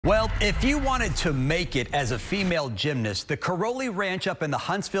Well, if you wanted to make it as a female gymnast, the Karolyi Ranch up in the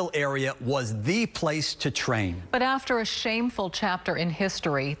Huntsville area was the place to train. But after a shameful chapter in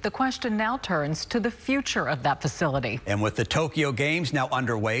history, the question now turns to the future of that facility. And with the Tokyo Games now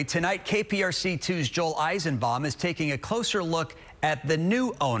underway, tonight KPRC2's Joel Eisenbaum is taking a closer look at the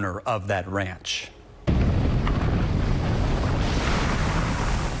new owner of that ranch.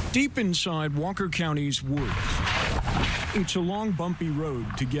 Deep inside Walker County's woods. It's a long, bumpy road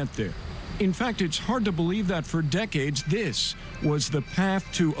to get there. In fact, it's hard to believe that for decades, this was the path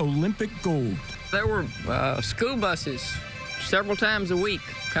to Olympic gold. There were school buses several times a week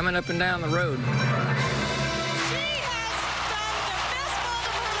coming up and down the road. She has done the best ball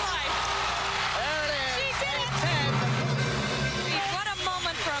of her life. There it is. She did it. What a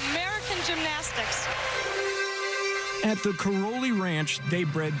moment for American gymnastics. At the Karolyi Ranch, they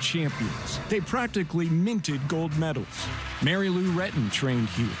bred champions. They practically minted gold medals. Mary Lou Retton trained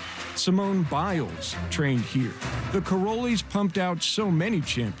here. Simone Biles trained here. The Karolyis pumped out so many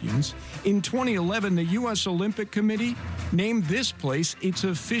champions. In 2011, the U.S. Olympic Committee named this place its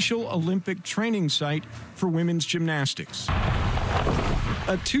official Olympic training site for women's gymnastics.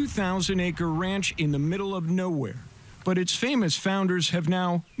 A 2,000-acre ranch in the middle of nowhere. But its famous founders have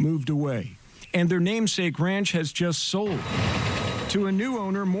now moved away. And their namesake ranch has just sold to a new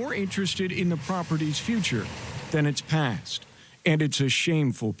owner more interested in the property's future than its past. And it's a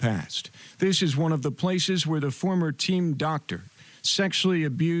shameful past. This is one of the places where the former team doctor sexually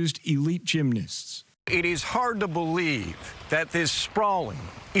abused elite gymnasts. It is hard to believe that this sprawling,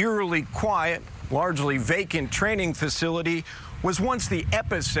 eerily quiet, largely vacant training facility was once the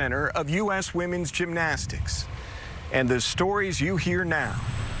epicenter of U.S. women's gymnastics. And the stories you hear now.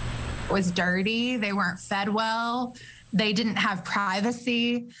 Was dirty. They weren't fed well. They didn't have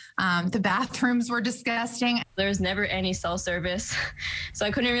privacy. The bathrooms were disgusting. There was never any cell service, so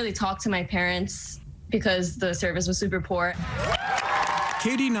I couldn't really talk to my parents because the service was super poor.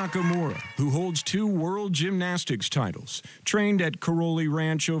 Katie Nakamura, who holds 2 world gymnastics titles, trained at Karolyi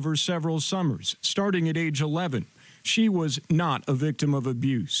Ranch over several summers, starting at age 11. She was not a victim of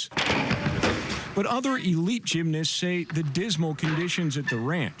abuse. But other elite gymnasts say the dismal conditions at the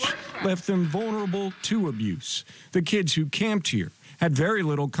ranch left them vulnerable to abuse. The kids who camped here had very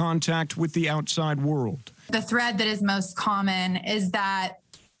little contact with the outside world. The thread that is most common is that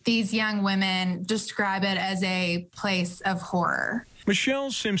these young women describe it as a place of horror.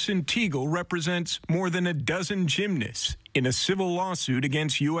 Michelle Simpson-Teagle represents more than a dozen gymnasts in a civil lawsuit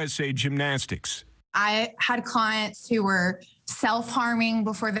against USA Gymnastics. I had clients who were self-harming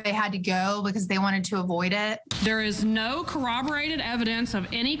before they had to go because they wanted to avoid it. There is no corroborated evidence of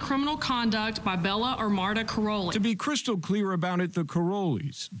any criminal conduct by Bella or Marta Karolyi. To be crystal clear about it, the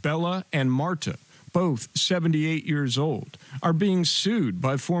Karolyis, Bella and Marta, both 78 years old, are being sued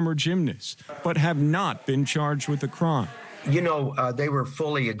by former gymnasts, but have not been charged with a crime. You know, they were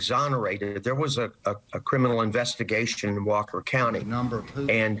fully exonerated. There was a criminal investigation in Walker County,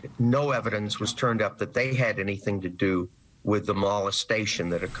 and no evidence was turned up that they had anything to do with the molestation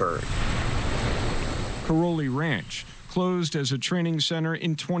that occurred. Karolyi Ranch closed as a training center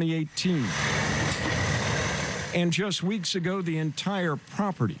in 2018. And just weeks ago, the entire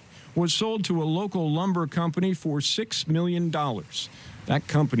property was sold to a local lumber company for $6 million. That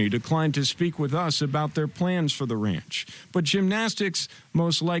company declined to speak with us about their plans for the ranch. But gymnastics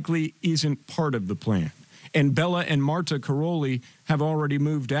most likely isn't part of the plan. And Bella and Marta Karolyi have already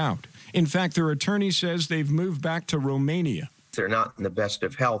moved out. In fact, their attorney says they've moved back to Romania. They're not in the best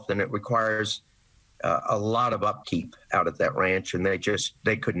of health, and it requires a lot of upkeep out at that ranch, and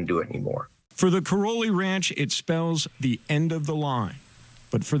they couldn't do it anymore. For the Karolyi Ranch, it spells the end of the line.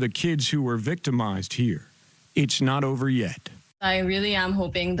 But for the kids who were victimized here, it's not over yet. I really am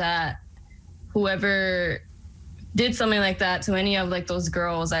hoping that whoever did something like that to any of those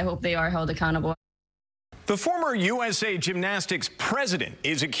girls, I hope they are held accountable. The former USA Gymnastics president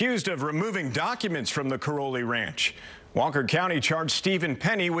is accused of removing documents from the Karolyi Ranch. Walker County charged Stephen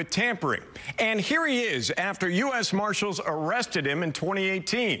Penny with tampering. And here he is after U.S. Marshals arrested him in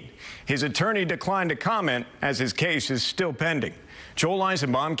 2018. His attorney declined to comment as his case is still pending. Joel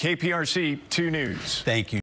Eisenbaum, KPRC 2 News. Thank you.